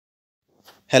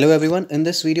Hello everyone, in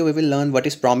this video we will learn what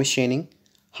is promise chaining,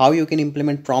 how you can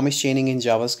implement promise chaining in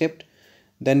JavaScript.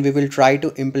 Then we will try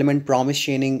to implement promise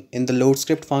chaining in the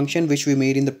loadScript function which we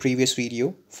made in the previous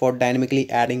video for dynamically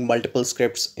adding multiple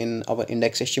scripts in our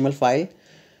index.html file.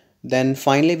 Then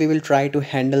finally we will try to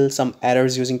handle some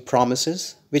errors using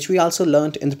promises which we also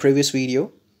learned in the previous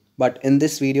video, but in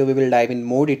this video we will dive in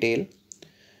more detail.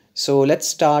 So let's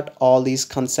start all these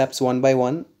concepts one by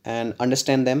one and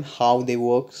understand them, how they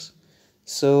work.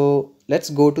 So let's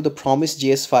go to the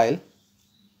promise.js file.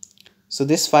 So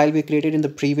this file we created in the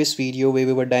previous video where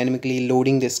we were dynamically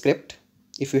loading this script.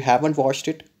 If you haven't watched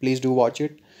it, please do watch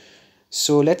it.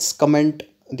 So let's comment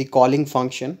the calling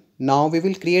function. Now we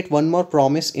will create one more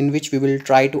promise in which we will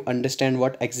try to understand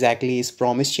what exactly is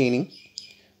promise chaining.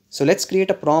 So let's create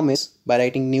a promise by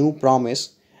writing new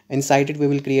promise. Inside it we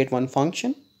will create one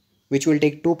function which will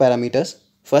take two parameters.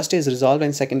 First is resolve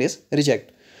and second is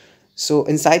reject. So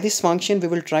inside this function we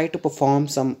will try to perform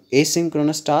some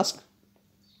asynchronous task.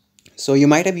 So you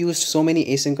might have used so many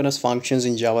asynchronous functions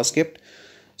in JavaScript.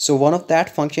 So one of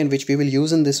that function which we will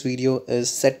use in this video is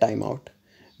setTimeout,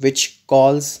 which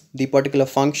calls the particular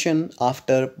function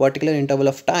after particular interval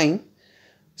of time.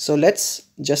 So let's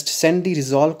just send the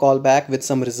resolve callback with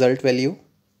some result value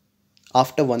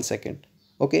after 1 second.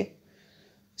 Okay.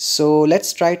 So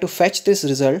let's try to fetch this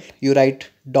result. You write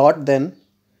dot then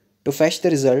to fetch the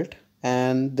result,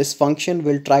 and this function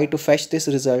will try to fetch this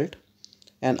result,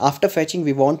 and after fetching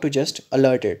we want to just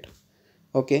alert it.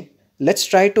 Okay, let's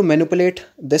try to manipulate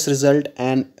this result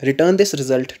and return this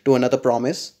result to another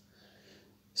promise.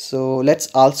 So let's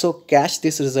also cache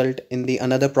this result in the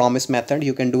another promise method.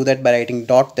 You can do that by writing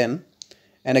dot then,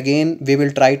 and again we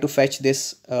will try to fetch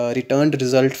this returned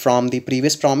result from the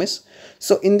previous promise.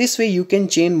 So in this way you can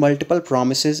chain multiple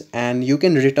promises and you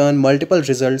can return multiple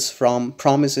results from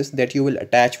promises that you will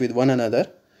attach with one another.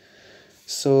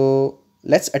 So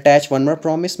let's attach one more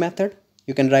promise method.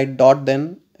 You can write dot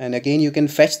then, and again you can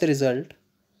fetch the result.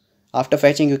 After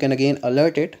fetching you can again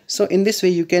alert it. So in this way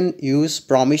you can use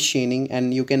promise chaining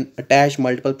and you can attach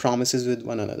multiple promises with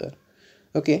one another.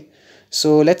 Okay,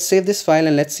 so let's save this file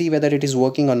and let's see whether it is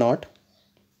working or not.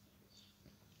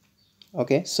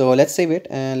 Okay, so let's save it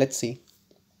and let's see.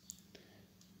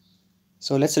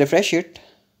 So let's refresh it.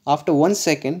 After 1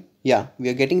 second, yeah, we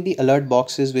are getting the alert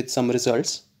boxes with some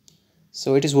results.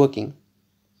 So it is working.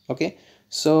 Okay,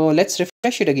 so let's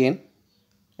refresh it again.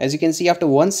 As you can see, after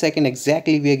 1 second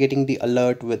exactly we are getting the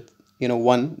alert with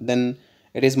 1, then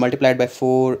it is multiplied by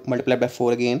 4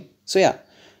 again. So yeah,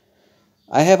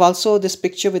 I have also this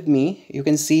picture with me. You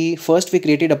can see first we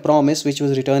created a promise which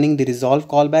was returning the resolve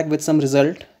callback with some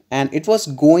result, and it was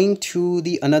going to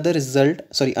the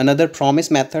another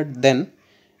promise method. Then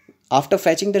after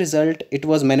fetching the result it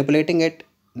was manipulating it,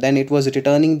 then it was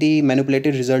returning the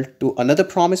manipulated result to another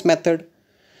promise method.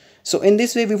 So in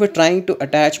this way we were trying to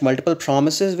attach multiple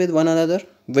promises with one another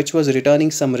which was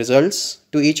returning some results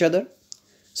to each other.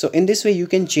 So in this way you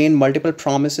can chain multiple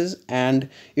promises and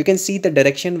you can see the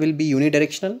direction will be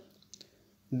unidirectional.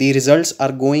 The results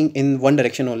are going in one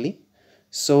direction only.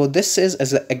 So this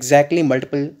is exactly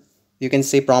multiple, you can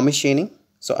say, promise chaining.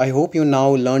 So I hope you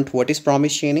now learned what is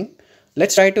promise chaining.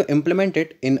 Let's try to implement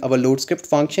it in our loadScript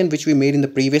function which we made in the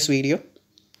previous video.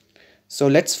 So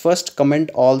let's first comment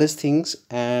all these things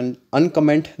and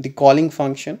uncomment the calling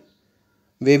function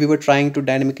where we were trying to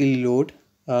dynamically load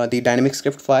the dynamic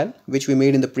script file which we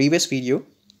made in the previous video.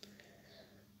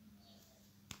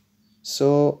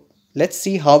 So let's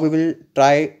see how we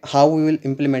will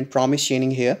implement promise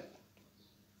chaining here.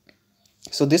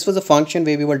 So this was a function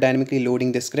where we were dynamically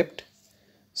loading the script.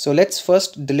 So let's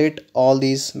first delete all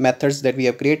these methods that we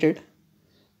have created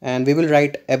and we will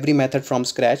write every method from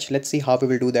scratch. Let's see how we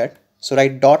will do that. So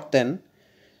write dot then.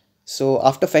 So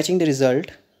after fetching the result,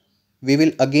 we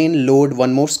will again load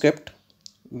one more script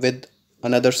with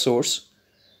another source.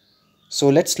 So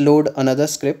let's load another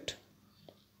script.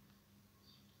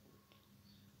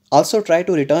 Also try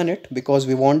to return it because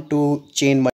we want to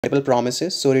chain multiple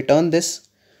promises. So return this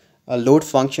load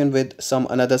function with some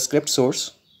another script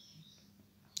source.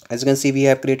 As you can see, we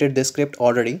have created this script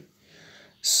already.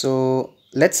 So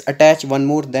let's attach one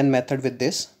more then method with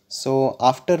this. So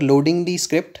after loading the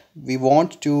script, we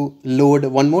want to load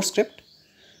one more script.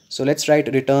 So let's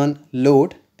write return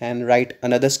load and write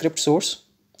another script source.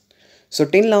 So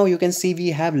till now you can see we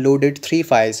have loaded 3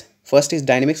 files. First is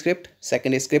dynamic script,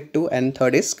 second is script 2, and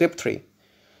third is script 3.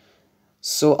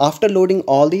 So after loading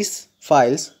all these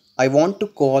files, I want to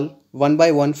call one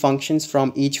by one functions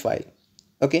from each file.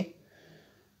 Okay.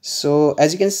 So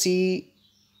as you can see,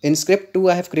 in script 2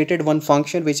 I have created one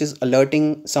function which is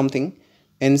alerting something,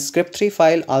 In script3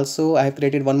 file also I have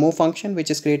created one more function which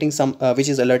is creating which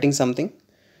is alerting something.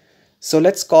 So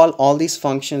let's call all these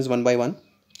functions one by one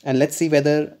and let's see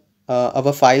whether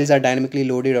our files are dynamically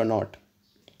loaded or not.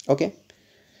 Okay,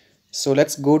 so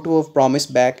let's go to our promise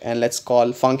back and let's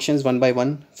call functions one by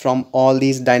one from all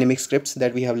these dynamic scripts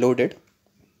that we have loaded.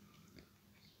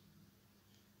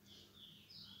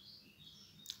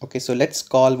 Okay, so let's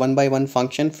call one by one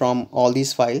function from all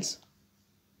these files.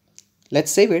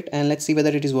 Let's save it and let's see whether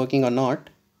it is working or not.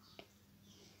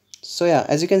 So yeah,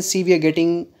 as you can see, we are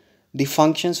getting the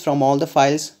functions from all the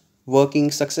files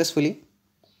working successfully.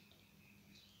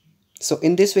 So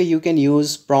in this way you can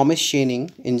use promise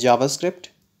chaining in JavaScript.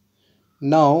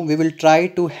 Now we will try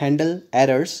to handle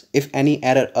errors if any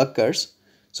error occurs.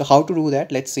 So how to do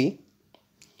that? Let's see.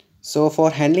 So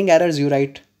for handling errors you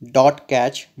write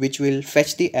 .catch, which will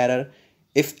fetch the error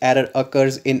if error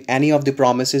occurs in any of the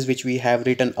promises which we have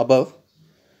written above.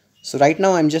 So right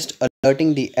now I'm just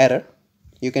alerting the error.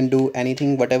 You can do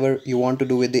anything, whatever you want to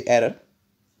do with the error.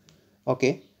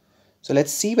 Okay, so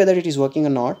let's see whether it is working or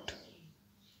not.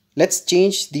 Let's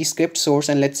change the script source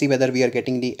and let's see whether we are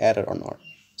getting the error or not.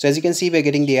 So as you can see, we're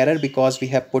getting the error because we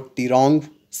have put the wrong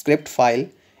script file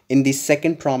in the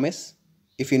second promise,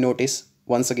 if you notice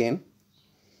once again.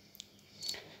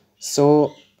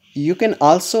 So you can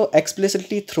also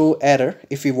explicitly throw error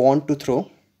if you want to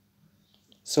throw.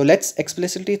 So let's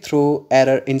explicitly throw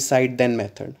error inside then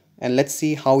method and let's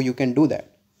see how you can do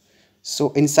that.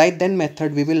 So inside then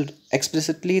method we will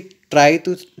explicitly try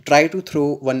to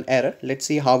throw one error. Let's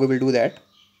see how we will do that.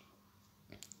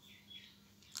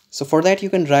 So for that you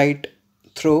can write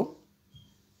throw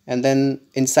and then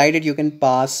inside it you can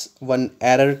pass one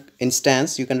error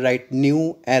instance. You can write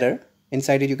new error.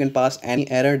 Inside it you can pass any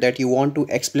error that you want to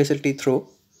explicitly throw.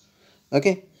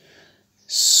 Okay,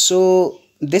 so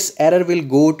this error will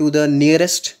go to the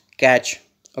nearest catch.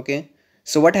 Okay,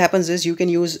 so what happens is you can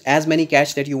use as many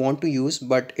catch that you want to use,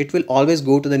 but it will always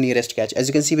go to the nearest catch. As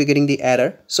you can see, we're getting the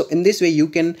error. So in this way you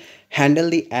can handle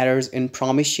the errors in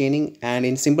promise chaining and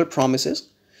in simple promises.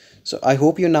 So I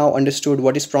hope you now understood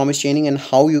what is promise chaining and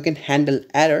how you can handle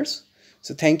errors.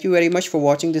 So thank you very much for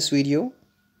watching this video.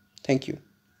 Thank you.